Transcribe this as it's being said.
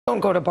don't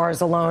go to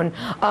bars alone.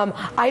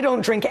 I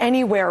don't drink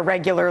anywhere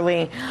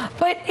regularly.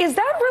 But is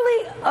that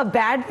really a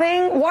bad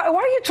thing? Why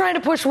are you trying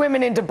to push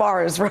women into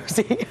bars,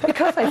 Rosie?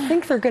 Because I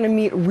think they're going to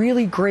meet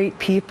really great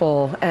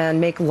people and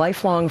make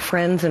lifelong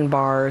friends in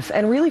bars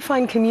and really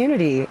find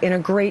community in a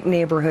great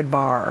neighborhood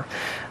bar.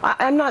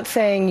 I'm not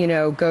saying,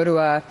 go to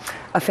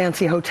a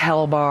fancy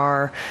hotel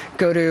bar,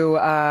 go to,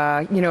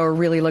 a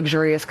really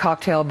luxurious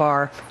cocktail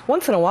bar.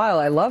 Once in a while,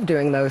 I love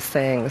doing those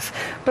things.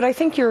 But I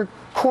think your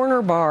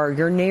corner bar,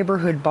 your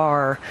neighborhood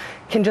bar,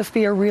 can just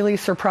be a really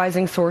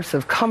surprising source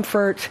of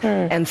comfort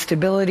and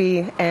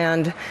stability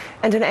and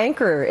an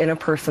anchor in a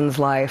person's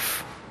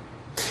life.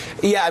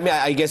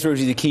 Yeah, I guess,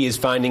 Rosie, the key is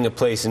finding a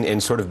place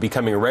and sort of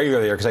becoming a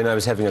regular there, because I know I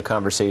was having a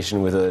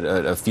conversation with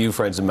a few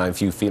friends of mine, a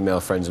few female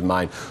friends of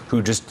mine,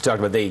 who just talked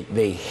about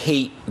they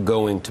hate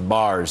going to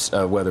bars,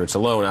 whether it's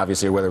alone,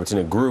 obviously, or whether it's in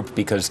a group,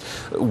 because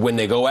when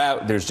they go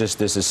out, there's just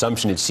this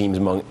assumption, it seems,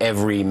 among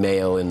every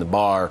male in the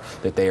bar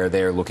that they are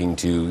there looking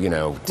to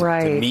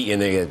meet,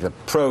 and they get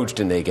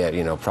approached, and they get,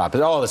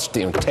 all this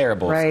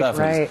terrible stuff,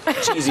 and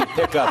cheesy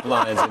pickup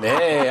lines, and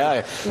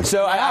hey,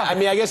 so I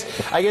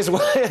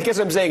guess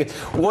I'm saying,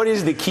 what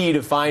is the key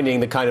to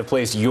finding the kind of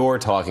place you're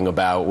talking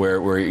about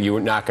where you're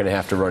not going to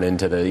have to run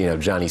into the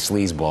Johnny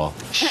Sleazeball?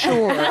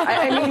 Sure.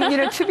 I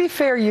mean, to be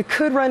fair, you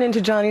could run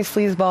into Johnny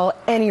Sleazeball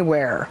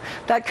anywhere.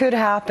 That could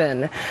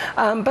happen.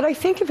 But I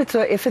think if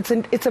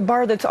it's a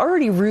bar that's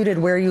already rooted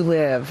where you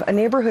live, a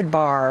neighborhood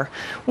bar,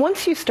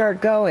 once you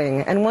start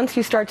going and once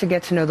you start to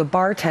get to know the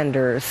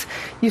bartenders,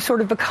 you sort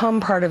of become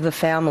part of the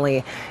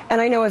family. And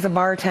I know as a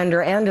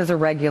bartender and as a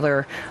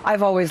regular,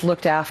 I've always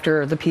looked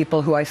after the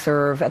people who I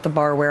serve at the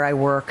bar where I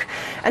work.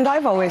 And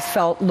I've always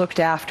felt looked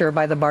after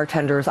by the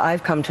bartenders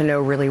I've come to know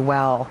really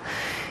well.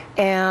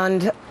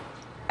 And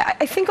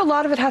I think a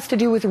lot of it has to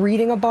do with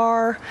reading a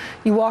bar.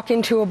 You walk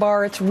into a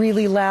bar, it's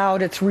really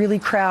loud, it's really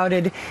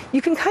crowded.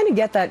 You can kind of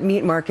get that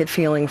meat market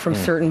feeling from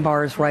certain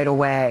bars right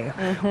away.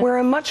 Where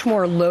a much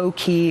more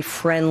low-key,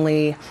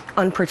 friendly,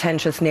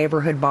 unpretentious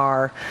neighborhood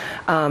bar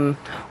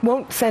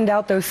won't send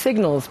out those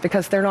signals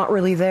because they're not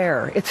really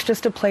there. It's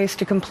just a place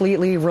to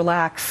completely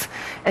relax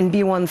and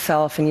be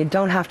oneself, and you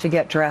don't have to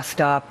get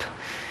dressed up.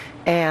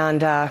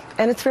 And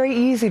it's very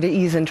easy to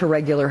ease into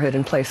regularhood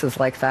in places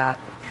like that.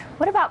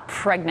 What about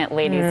pregnant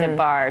ladies at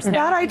bars? No,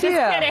 bad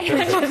idea.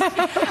 Just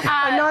kidding.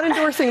 I'm not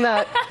endorsing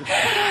that.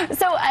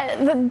 So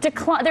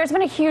there's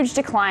been a huge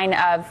decline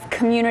of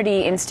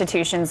community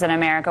institutions in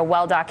America,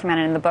 well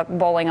documented in the book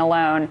Bowling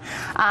Alone.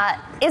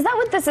 Is that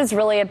what this is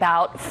really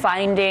about,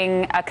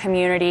 finding a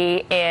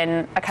community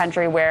in a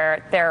country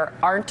where there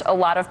aren't a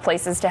lot of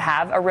places to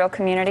have a real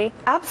community?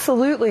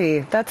 Absolutely.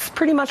 That's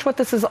pretty much what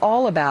this is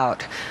all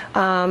about.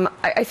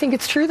 I think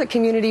it's true that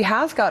community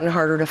has gotten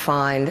harder to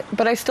find,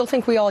 but I still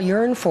think we all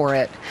yearn for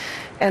it.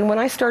 And when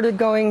I started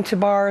going to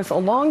bars a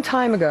long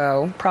time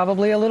ago,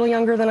 probably a little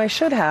younger than I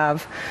should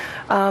have,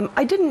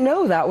 I didn't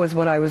know that was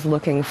what I was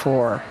looking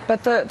for.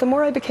 But the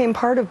more I became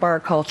part of bar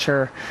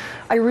culture,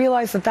 I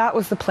realized that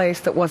was the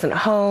place that wasn't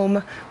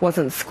home,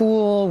 wasn't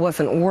school,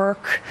 wasn't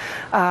work,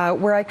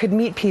 where I could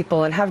meet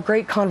people and have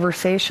great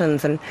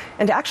conversations and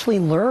actually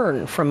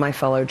learn from my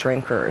fellow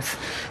drinkers.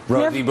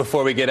 Rosie,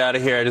 before we get out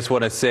of here, I just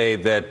want to say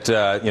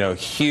that,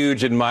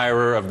 huge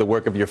admirer of the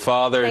work of your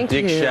father, Thank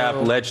Dick you.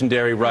 Schaap,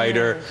 legendary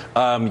writer.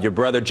 Your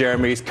brother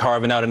Jeremy's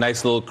carving out a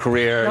nice little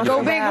career. Go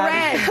Big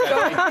Red!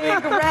 Go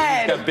Big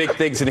Red! He's got big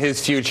things in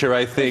his future,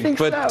 I think.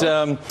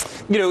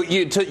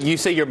 You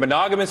say you're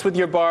monogamous with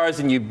your bars,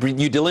 and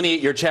you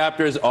delineate your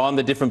chapters on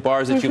the different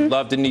bars that you've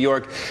loved in New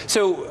York.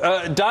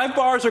 So, dive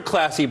bars or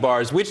classy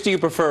bars, which do you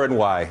prefer and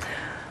why?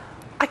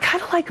 I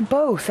kind of like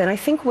both, and I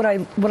think what I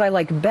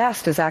like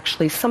best is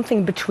actually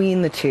something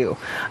between the two.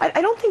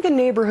 I don't think a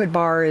neighborhood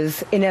bar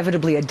is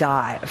inevitably a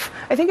dive.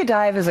 I think a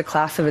dive is a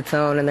class of its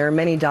own, and there are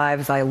many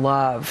dives I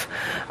love.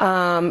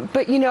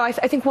 But, I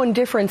think one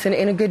difference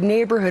in a good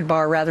neighborhood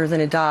bar rather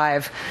than a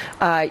dive,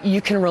 you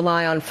can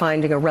rely on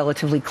finding a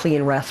relatively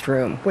clean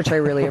restroom, which I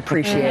really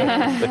appreciate.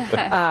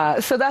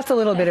 So that's a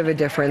little bit of a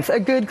difference. A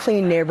good,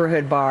 clean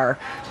neighborhood bar.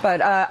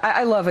 But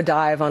I love a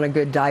dive on a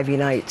good divey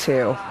night,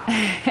 too.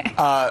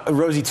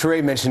 Rosie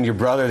Touré mentioned your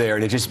brother there,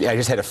 and I just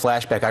had a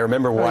flashback. I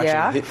remember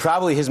watching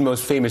probably his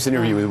most famous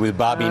interview with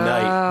Bobby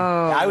Knight.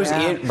 I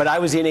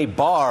was in a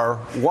bar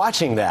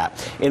watching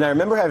that, and I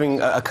remember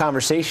having a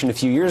conversation a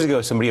few years ago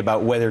with somebody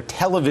about whether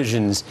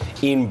televisions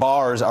in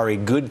bars are a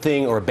good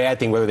thing or a bad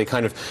thing, whether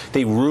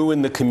they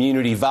ruin the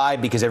community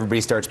vibe because everybody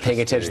starts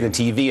paying attention to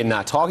the TV and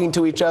not talking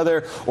to each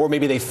other, or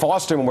maybe they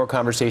foster more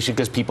conversation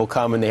because people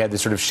come and they have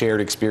this sort of shared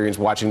experience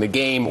watching the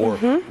game or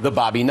the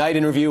Bobby Knight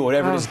interview,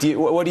 whatever it is.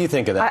 What do you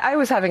think of that? I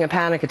was having a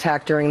panic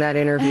attack during that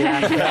interview,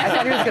 actually. I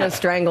thought he was going to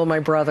strangle my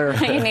brother.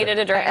 You needed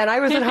a drink. And I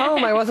was at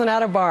home. I wasn't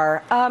at a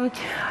bar.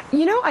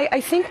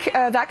 I think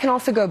that can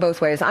also go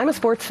both ways. I'm a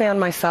sports fan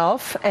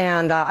myself,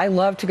 and I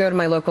love to go to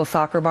my local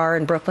soccer bar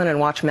in Brooklyn and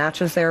watch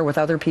matches there with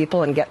other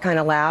people and get kind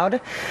of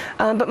loud.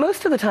 But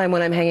most of the time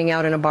when I'm hanging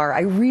out in a bar,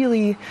 I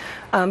really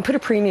put a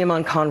premium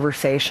on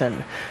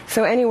conversation.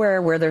 So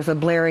anywhere where there's a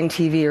blaring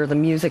TV or the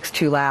music's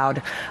too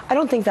loud, I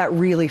don't think that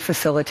really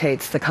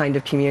facilitates the kind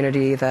of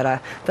community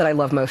that I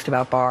love most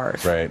about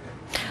bars. Right.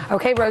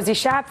 Okay, Rosie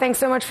Schaap, thanks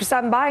so much for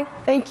stopping by.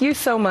 Thank you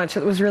so much.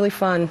 It was really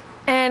fun.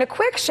 And a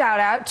quick shout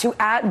out to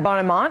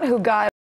 @Bonamont, who got